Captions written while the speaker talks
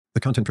The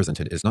content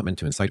presented is not meant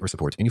to incite or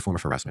support any form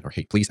of harassment or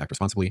hate. Please act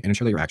responsibly and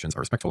ensure that your actions are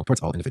respectful towards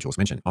all individuals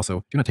mentioned.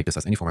 Also, do not take this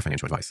as any form of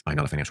financial advice. I'm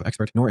not a financial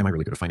expert, nor am I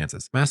really good at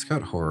finances.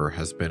 Mascot horror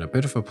has been a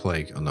bit of a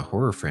plague on the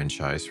horror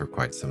franchise for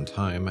quite some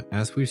time,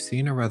 as we've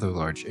seen a rather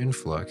large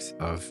influx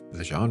of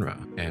the genre.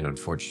 And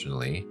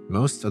unfortunately,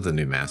 most of the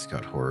new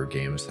mascot horror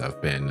games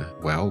have been,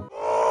 well...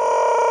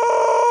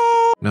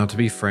 Now, to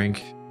be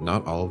frank,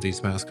 not all of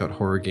these mascot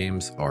horror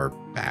games are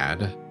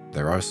bad.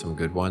 There are some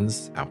good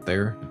ones out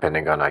there,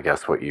 depending on, I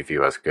guess, what you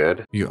view as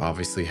good. You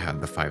obviously had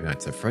the Five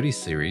Nights at Freddy's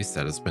series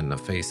that has been the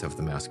face of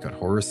the mascot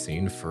horror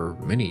scene for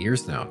many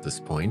years now at this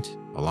point,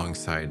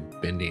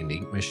 alongside Bendy and the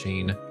Ink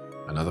Machine,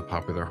 another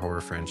popular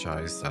horror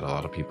franchise that a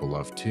lot of people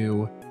love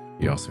too.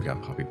 You also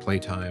got Poppy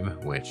Playtime,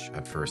 which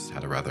at first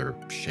had a rather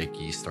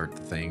shaky start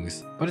to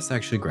things, but it's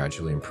actually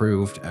gradually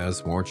improved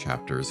as more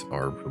chapters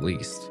are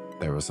released.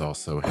 There was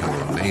also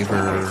Hello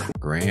Neighbor,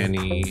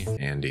 Granny,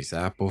 Andy's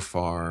Apple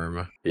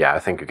Farm. Yeah, I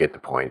think you get the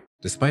point.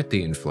 Despite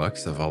the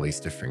influx of all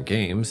these different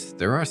games,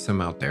 there are some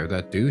out there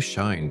that do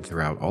shine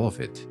throughout all of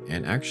it,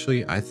 and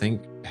actually I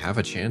think have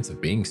a chance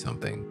of being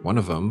something. One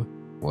of them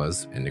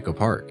was Indigo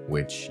Park,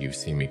 which you've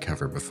seen me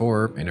cover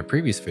before in a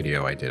previous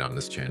video I did on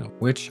this channel,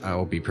 which I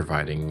will be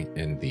providing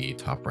in the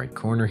top right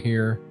corner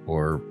here,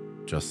 or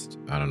just,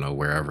 I don't know,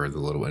 wherever the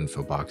little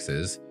info box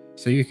is,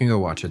 so you can go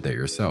watch it there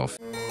yourself.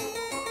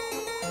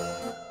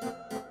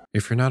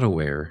 If you're not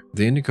aware,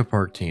 the Indigo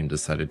Park team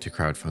decided to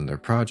crowdfund their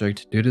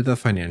project due to the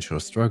financial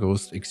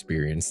struggles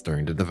experienced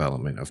during the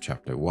development of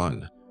Chapter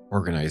 1,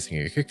 organizing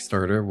a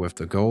Kickstarter with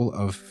the goal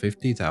of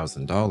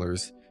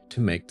 $50,000 to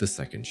make the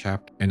second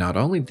chapter. And not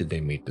only did they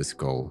meet this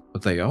goal,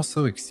 but they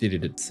also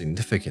exceeded it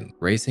significantly,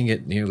 raising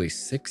it nearly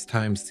 6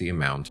 times the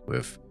amount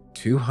with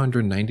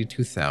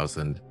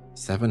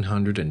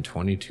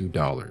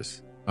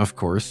 $292,722. Of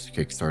course,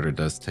 Kickstarter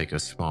does take a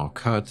small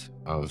cut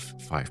of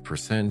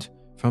 5%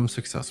 from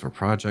successful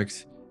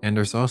projects, and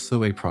there's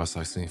also a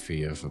processing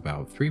fee of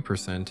about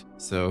 3%.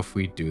 So if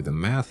we do the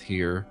math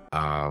here,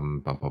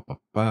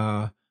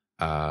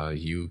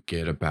 you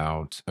get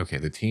about, okay,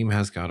 the team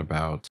has got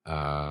about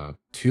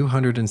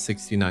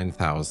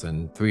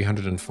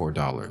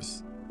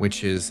 $269,304,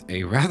 which is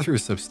a rather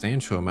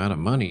substantial amount of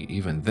money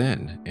even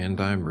then,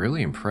 and I'm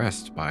really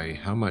impressed by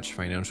how much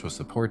financial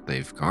support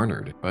they've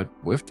garnered. But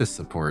with this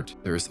support,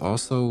 there's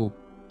also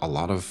a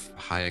lot of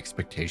high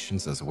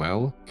expectations as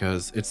well,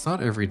 because it's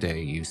not every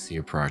day you see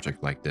a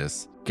project like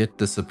this get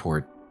the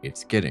support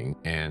it's getting.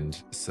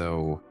 And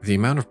so the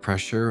amount of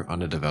pressure on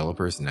the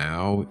developers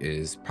now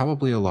is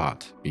probably a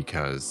lot,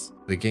 because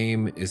the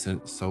game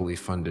isn't solely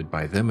funded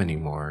by them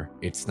anymore.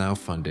 It's now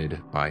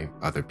funded by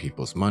other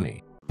people's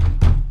money.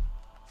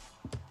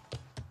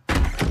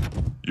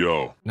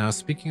 Yo. Now,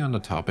 speaking on the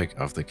topic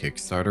of the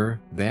Kickstarter,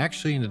 they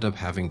actually ended up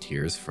having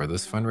tiers for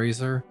this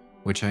fundraiser,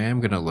 which I am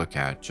going to look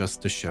at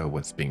just to show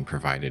what's being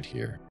provided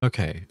here.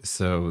 Okay,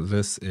 so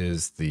this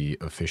is the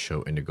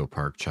official Indigo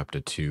Park Chapter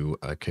 2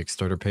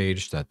 Kickstarter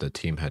page that the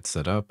team had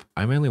set up.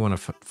 I mainly want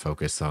to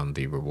focus on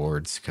the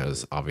rewards,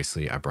 because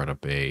obviously I brought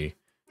up a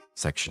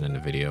section in the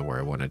video where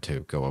I wanted to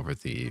go over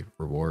the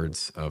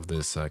rewards of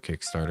this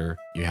Kickstarter.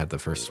 You had the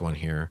first one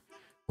here,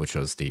 which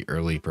was the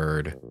early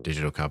bird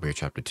digital copy of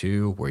Chapter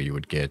 2, where you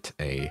would get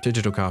a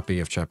digital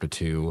copy of Chapter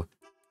 2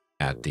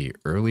 at the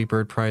early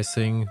bird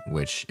pricing,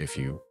 which if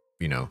you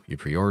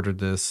pre-ordered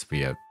this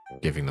via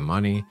giving the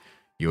money,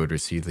 you would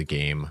receive the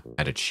game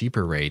at a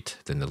cheaper rate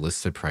than the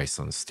listed price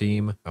on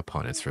Steam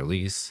upon its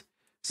release.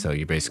 So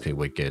you basically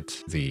would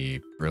get the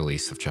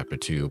release of Chapter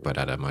 2, but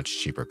at a much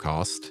cheaper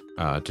cost.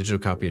 Digital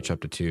copy of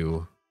Chapter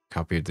 2,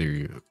 copy of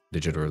the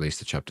digital release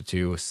of Chapter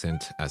 2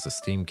 sent as a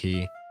Steam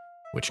key,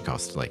 which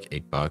cost like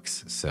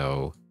 $8.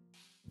 So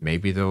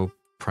maybe they'll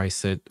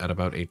price it at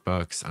about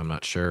 $8. I'm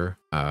not sure.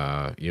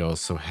 You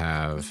also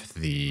have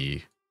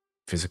the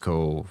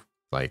physical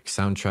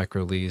soundtrack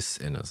release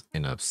in a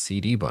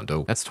CD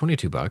bundle. That's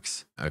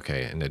 $22.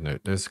 Okay, and then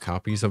there's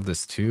copies of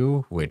this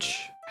too,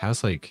 which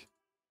has a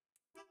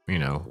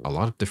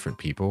lot of different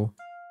people.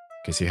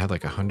 Because you had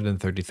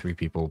 133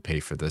 people pay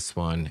for this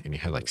one, and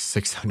you had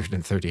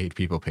 638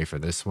 people pay for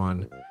this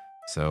one.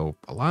 So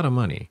a lot of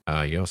money.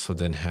 You also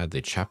then had the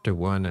Chapter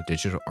 1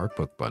 digital art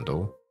book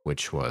bundle,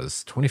 which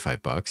was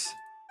 $25.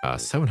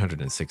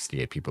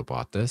 768 people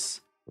bought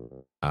this.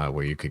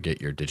 Where you could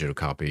get your digital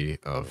copy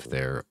of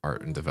their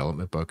art and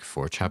development book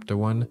for Chapter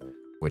 1,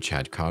 which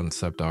had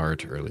concept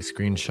art, early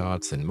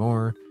screenshots, and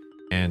more,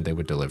 and they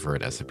would deliver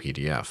it as a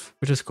PDF,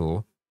 which is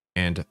cool.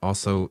 And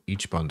also,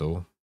 each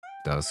bundle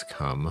does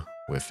come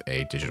with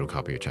a digital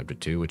copy of Chapter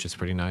 2, which is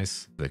pretty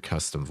nice. The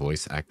custom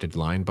voice acted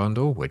line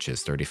bundle, which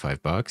is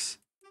 $35,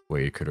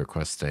 where you could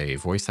request a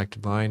voice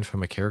acted line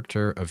from a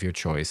character of your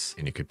choice,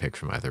 and you could pick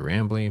from either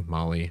Rambly,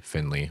 Molly,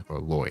 Finley, or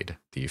Lloyd.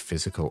 The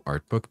physical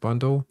art book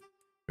bundle,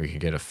 where you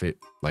can get a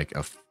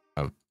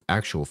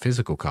actual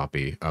physical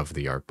copy of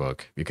the art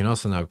book. You can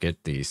also now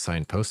get the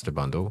signed poster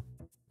bundle,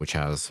 which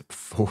has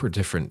 4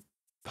 different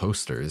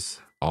posters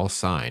all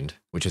signed,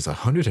 which is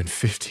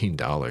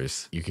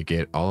 $115. You could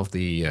get all of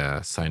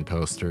the signed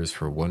posters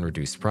for one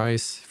reduced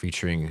price,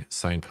 featuring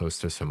signed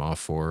posters from all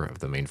 4 of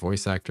the main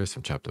voice actors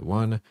from Chapter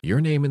 1.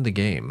 Your name in the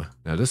game.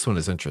 Now this one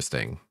is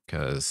interesting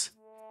because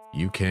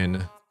you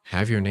can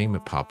have your name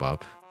pop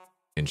up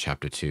in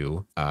Chapter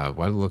 2. While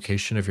the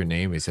location of your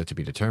name is yet to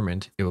be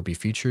determined, it will be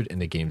featured in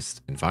the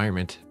game's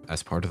environment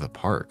as part of the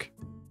park.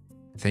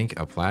 Think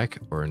a plaque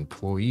or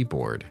employee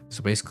board.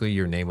 So basically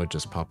your name would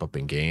just pop up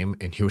in game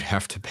and you would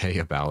have to pay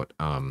about,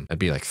 that'd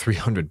be like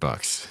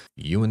 $300.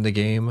 You in the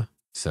game,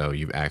 so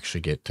you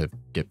actually get to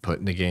get put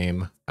in the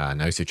game.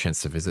 Now's your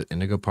chance to visit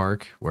Indigo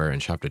Park, where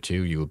in Chapter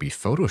 2 you will be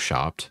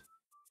photoshopped,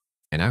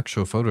 an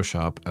actual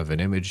Photoshop of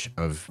an image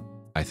of,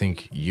 I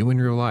think, you in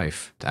real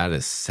life. That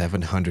is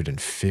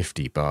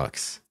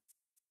 $750.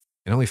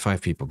 And only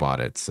 5 people bought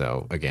it,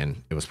 so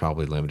again, it was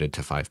probably limited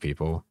to 5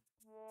 people,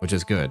 which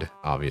is good,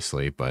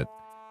 obviously, but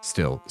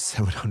still,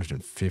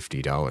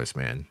 $750,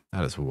 man.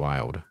 That is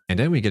wild. And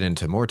then we get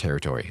into more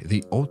territory.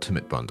 The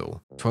Ultimate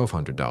Bundle,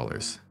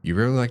 $1,200. You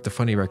really like the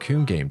Funny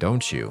Raccoon game,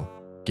 don't you?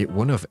 Get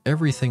one of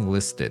everything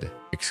listed,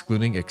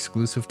 excluding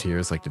exclusive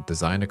tiers like the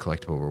Design a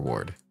Collectible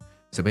reward.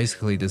 So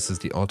basically, this is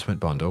the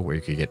Ultimate Bundle where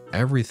you could get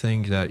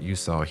everything that you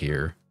saw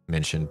here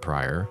mentioned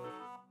prior,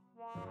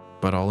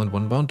 but all in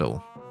one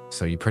bundle.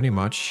 So you pretty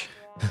much...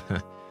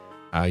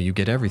 you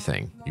get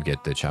everything. You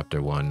get the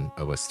Chapter 1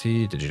 OST,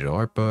 digital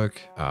art book,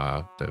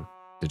 the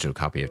digital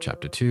copy of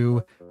Chapter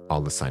 2, all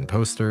the signed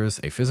posters,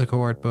 a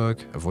physical art book,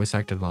 a voice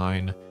acted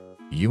line,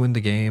 you in the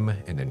game,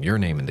 and then your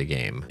name in the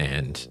game.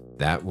 And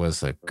that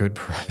was a good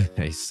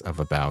price of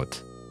about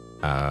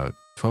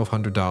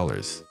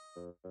 $1,200.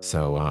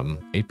 So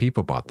 8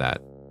 people bought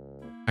that.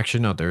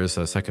 Actually, no, there is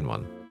a second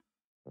one.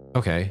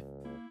 Okay.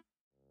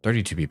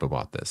 32 people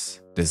bought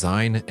this.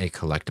 Design a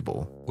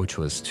collectible, which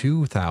was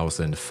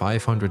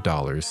 $2,500,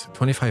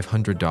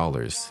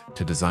 $2,500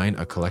 to design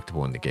a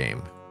collectible in the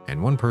game.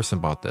 And 1 person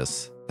bought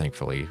this.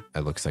 Thankfully, it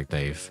looks like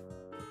they've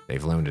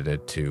limited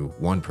it to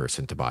 1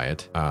 person to buy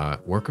it.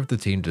 Work of the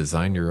team to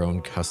design your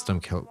own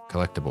custom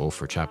collectible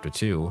for Chapter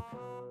 2,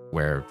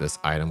 where this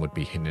item would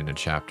be hidden in a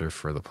chapter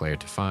for the player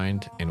to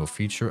find and will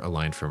feature a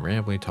line from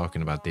Rambly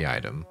talking about the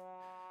item.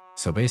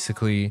 So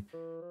basically,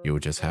 you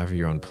would just have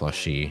your own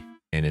plushie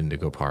in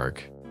Indigo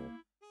Park,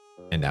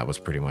 and that was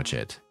pretty much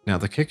it. Now,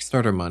 the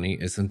Kickstarter money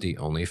isn't the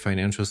only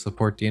financial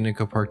support the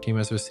Indigo Park team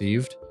has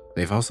received.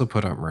 They've also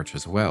put out merch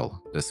as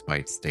well,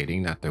 despite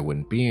stating that there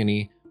wouldn't be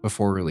any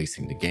before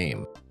releasing the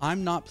game.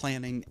 I'm not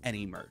planning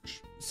any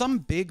merch. Some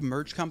big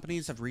merch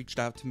companies have reached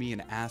out to me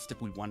and asked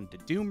if we wanted to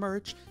do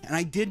merch, and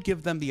I did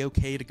give them the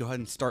okay to go ahead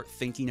and start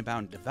thinking about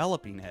and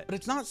developing it, but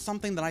it's not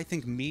something that I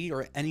think me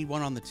or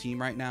anyone on the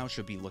team right now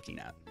should be looking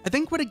at. I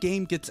think when a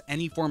game gets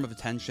any form of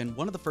attention,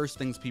 one of the first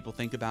things people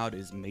think about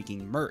is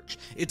making merch.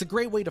 It's a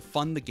great way to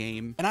fund the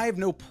game, and I have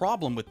no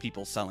problem with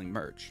people selling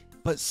merch.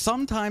 But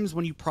sometimes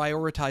when you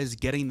prioritize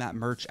getting that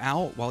merch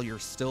out while you're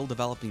still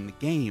developing the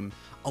game,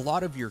 a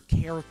lot of your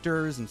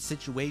characters and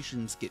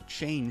situations get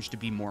changed to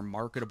be more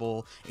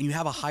marketable, and you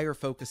have a higher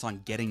focus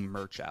on getting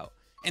merch out.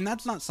 And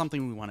that's not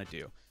something we want to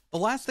do. The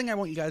last thing I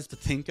want you guys to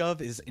think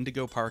of is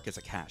Indigo Park as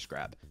a cash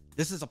grab.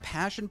 This is a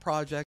passion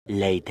project.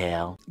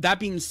 Later. That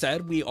being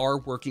said, we are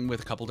working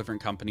with a couple different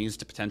companies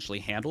to potentially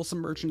handle some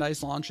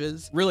merchandise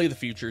launches. Really, the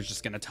future is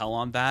just going to tell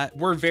on that.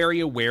 We're very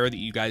aware that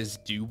you guys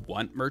do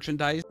want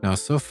merchandise. Now,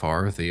 so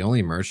far, the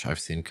only merch I've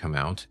seen come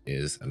out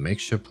is a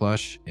makeshift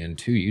plush and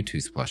 2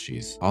 U2's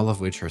plushies, all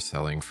of which are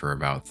selling for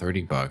about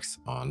 $30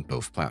 on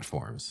both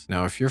platforms.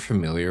 Now, if you're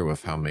familiar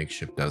with how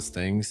Makeshift does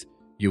things,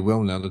 you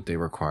will know that they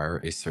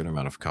require a certain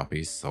amount of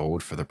copies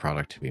sold for the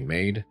product to be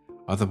made.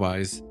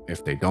 Otherwise,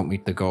 if they don't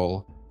meet the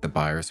goal, the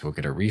buyers will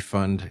get a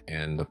refund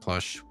and the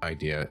plush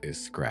idea is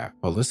scrapped.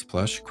 Well, this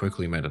plush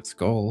quickly met its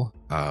goal,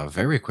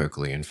 very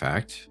quickly in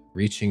fact,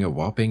 reaching a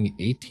whopping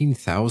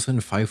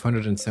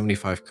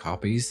 18,575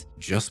 copies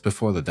just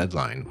before the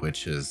deadline,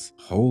 which is,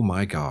 oh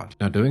my god.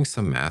 Now, doing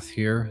some math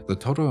here, the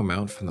total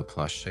amount from the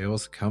plush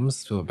sales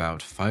comes to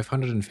about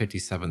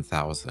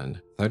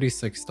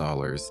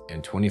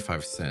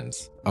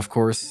 $557,036.25. Of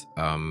course,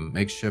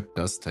 Makeshift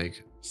does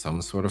take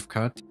some sort of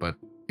cut, but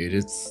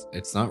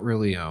it's not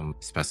really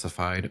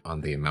specified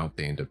on the amount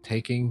they end up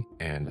taking,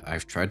 and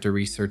I've tried to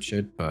research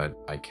it, but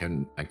I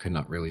could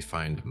not really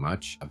find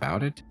much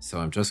about it. So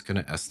I'm just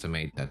gonna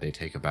estimate that they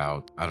take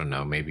about, I don't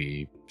know,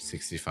 maybe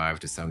 65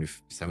 to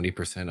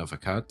 70% of a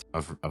cut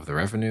of the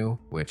revenue,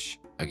 which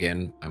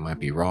again, I might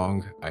be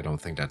wrong. I don't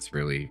think that's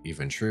really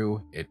even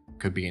true. It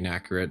could be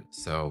inaccurate,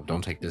 so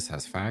don't take this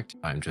as fact.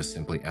 I'm just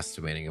simply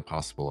estimating a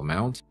possible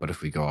amount, but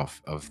if we go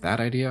off of that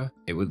idea,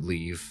 it would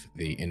leave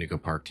the Indigo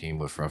Park team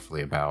with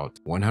roughly about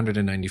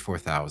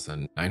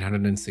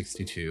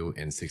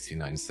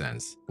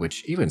 $194,962.69,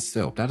 which even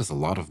still, that is a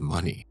lot of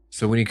money.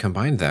 So when you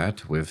combine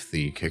that with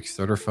the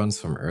Kickstarter funds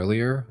from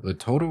earlier, the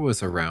total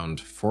was around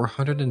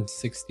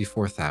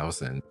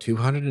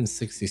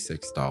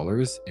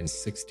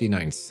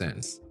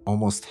 $464,266.69,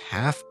 almost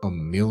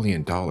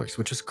 $500,000,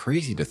 which is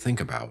crazy to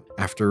think about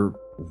after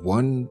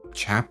one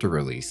chapter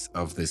release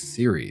of this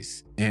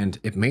series. And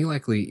it may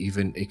likely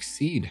even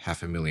exceed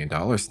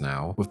 $500,000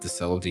 now with the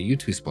sale of the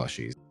U2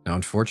 plushies. Now,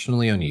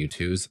 unfortunately on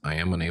U2s, I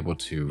am unable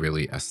to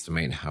really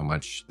estimate how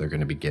much they're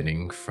going to be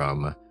getting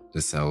from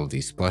the sale of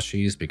these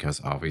plushies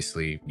because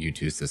obviously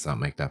U2 does not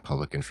make that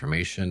public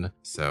information,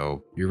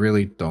 so you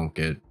really don't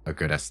get a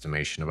good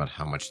estimation about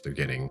how much they're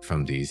getting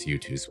from these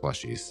U2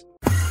 plushies.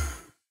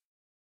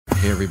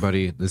 Hey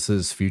everybody, this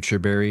is Future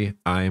Beri.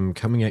 I'm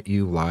coming at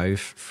you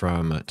live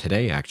from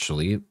today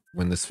actually,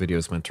 when this video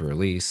is meant to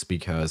release,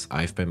 because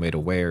I've been made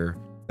aware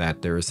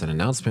that there is an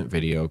announcement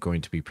video going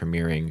to be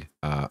premiering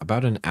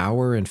about an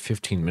hour and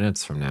 15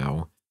 minutes from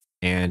now,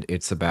 and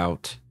it's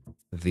about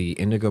the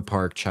Indigo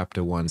Park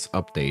Chapter 1's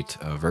update,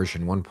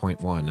 version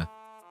 1.1.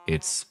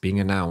 It's being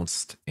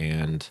announced,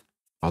 and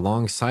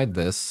alongside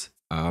this,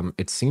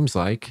 it seems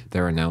like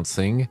they're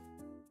announcing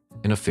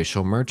an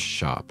official merch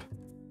shop.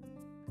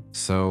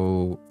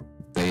 So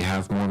they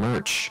have more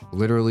merch,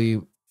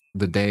 literally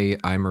the day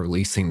I'm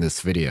releasing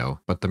this video.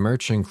 But the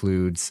merch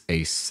includes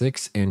a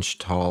 6-inch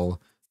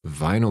tall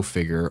vinyl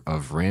figure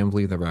of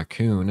Rambly the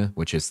raccoon,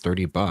 which is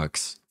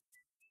 $30.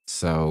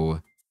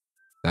 So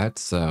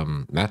that's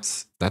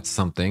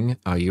something.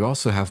 You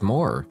also have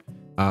more.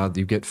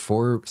 You get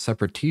 4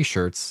 separate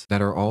t-shirts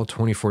that are all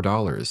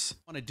 $24.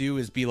 Want to do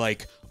is be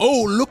like,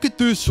 oh, look at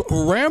this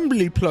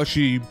Rambly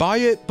plushie, buy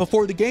it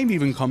before the game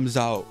even comes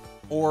out.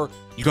 Or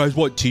you guys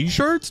want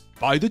t-shirts?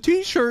 Buy the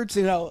t-shirts,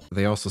 you know.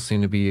 They also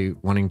seem to be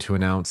wanting to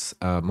announce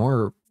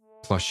more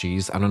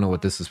plushies. I don't know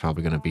what this is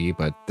probably going to be,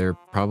 but they're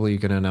probably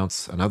going to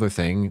announce another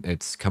thing.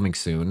 It's coming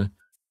soon.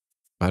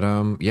 But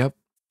yep,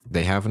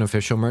 they have an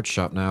official merch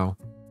shop now.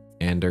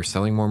 And they're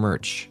selling more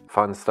merch.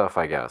 Fun stuff,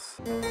 I guess.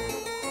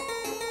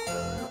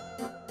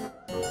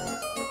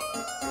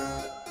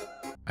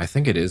 I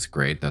think it is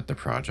great that the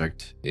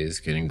project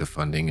is getting the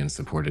funding and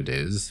support it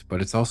is,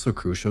 but it's also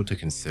crucial to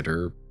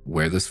consider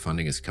where this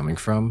funding is coming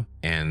from.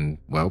 And,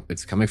 well,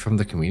 it's coming from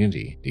the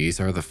community. These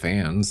are the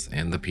fans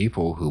and the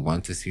people who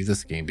want to see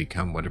this game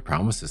become what it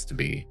promises to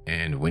be.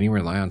 And when you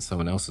rely on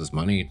someone else's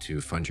money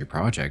to fund your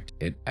project,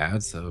 it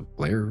adds a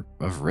layer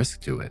of risk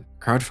to it.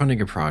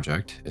 Crowdfunding a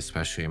project,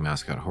 especially a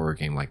mascot horror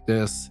game like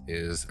this,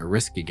 is a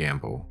risky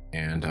gamble,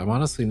 and I'm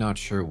honestly not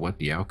sure what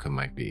the outcome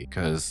might be,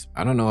 because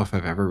I don't know if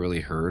I've ever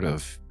really heard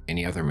of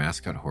any other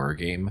mascot horror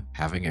game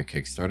having a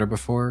Kickstarter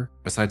before,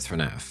 besides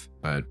FNAF.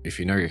 But if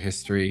you know your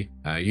history,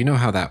 you know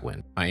how that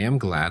went. I am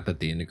glad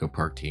that the Indigo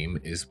Park team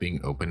is being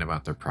open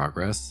about their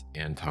progress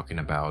and talking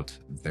about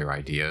their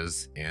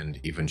ideas and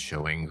even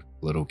showing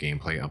little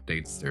gameplay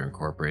updates they're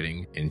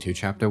incorporating into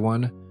Chapter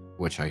 1,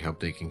 which I hope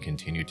they can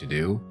continue to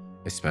do,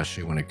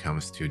 especially when it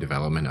comes to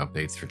development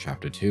updates for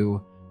Chapter 2,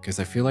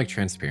 because I feel like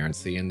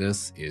transparency in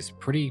this is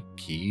pretty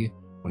key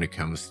when it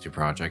comes to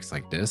projects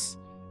like this,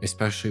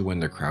 especially when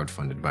they're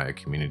crowdfunded by a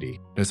community.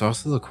 There's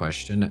also the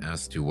question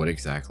as to what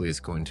exactly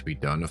is going to be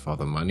done with all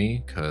the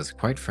money, because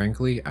quite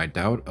frankly, I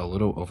doubt a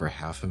little over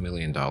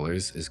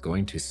 $500,000 is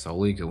going to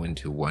solely go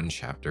into one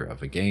chapter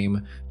of a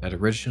game that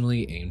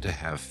originally aimed to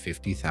have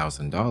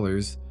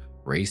 $50,000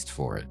 raised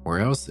for it. Where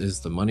else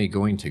is the money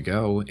going to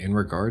go in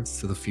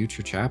regards to the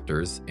future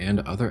chapters and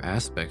other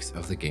aspects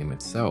of the game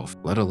itself?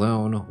 Let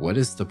alone, what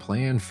is the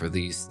plan for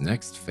these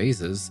next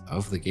phases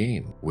of the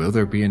game? Will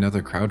there be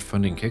another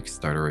crowdfunding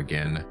Kickstarter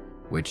again?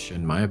 Which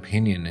in my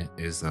opinion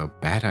is a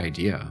bad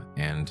idea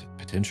and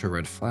potential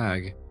red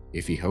flag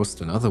if he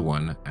hosts another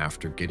one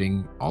after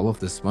getting all of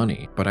this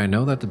money. But I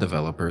know that the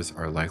developers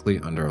are likely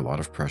under a lot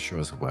of pressure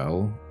as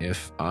well.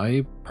 If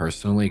I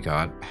personally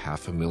got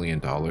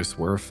 $500,000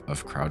 worth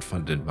of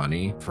crowdfunded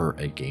money for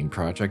a game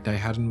project I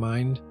had in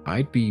mind,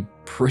 I'd be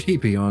pretty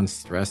beyond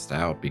stressed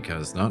out,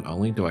 because not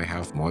only do I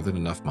have more than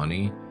enough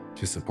money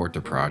to support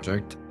the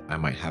project I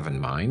might have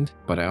in mind,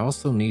 but I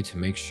also need to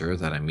make sure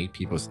that I meet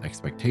people's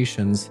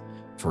expectations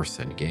for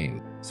said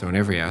game. So in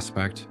every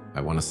aspect,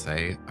 I want to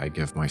say I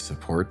give my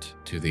support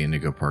to the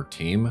Indigo Park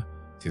team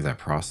through that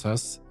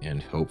process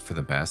and hope for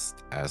the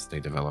best as they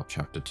develop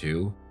Chapter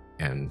 2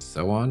 and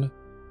so on.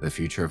 The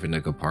future of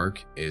Indigo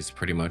Park is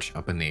pretty much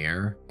up in the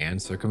air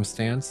and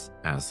circumstance,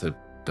 as it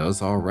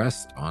does all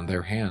rest on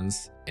their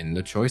hands in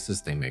the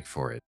choices they make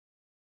for it.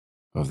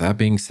 With that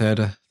being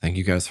said, thank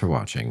you guys for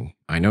watching.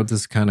 I know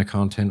this kind of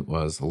content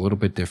was a little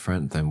bit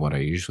different than what I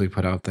usually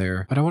put out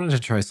there, but I wanted to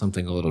try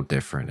something a little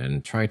different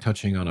and try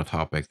touching on a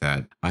topic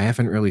that I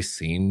haven't really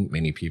seen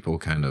many people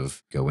kind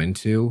of go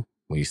into,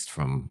 at least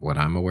from what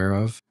I'm aware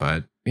of.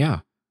 But yeah,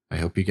 I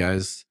hope you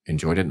guys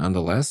enjoyed it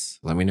nonetheless.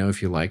 Let me know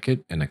if you like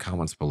it in the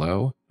comments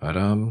below. But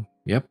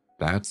yep,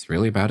 that's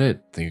really about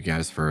it. Thank you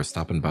guys for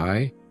stopping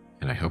by,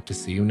 and I hope to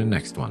see you in the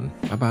next one.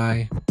 Bye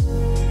bye.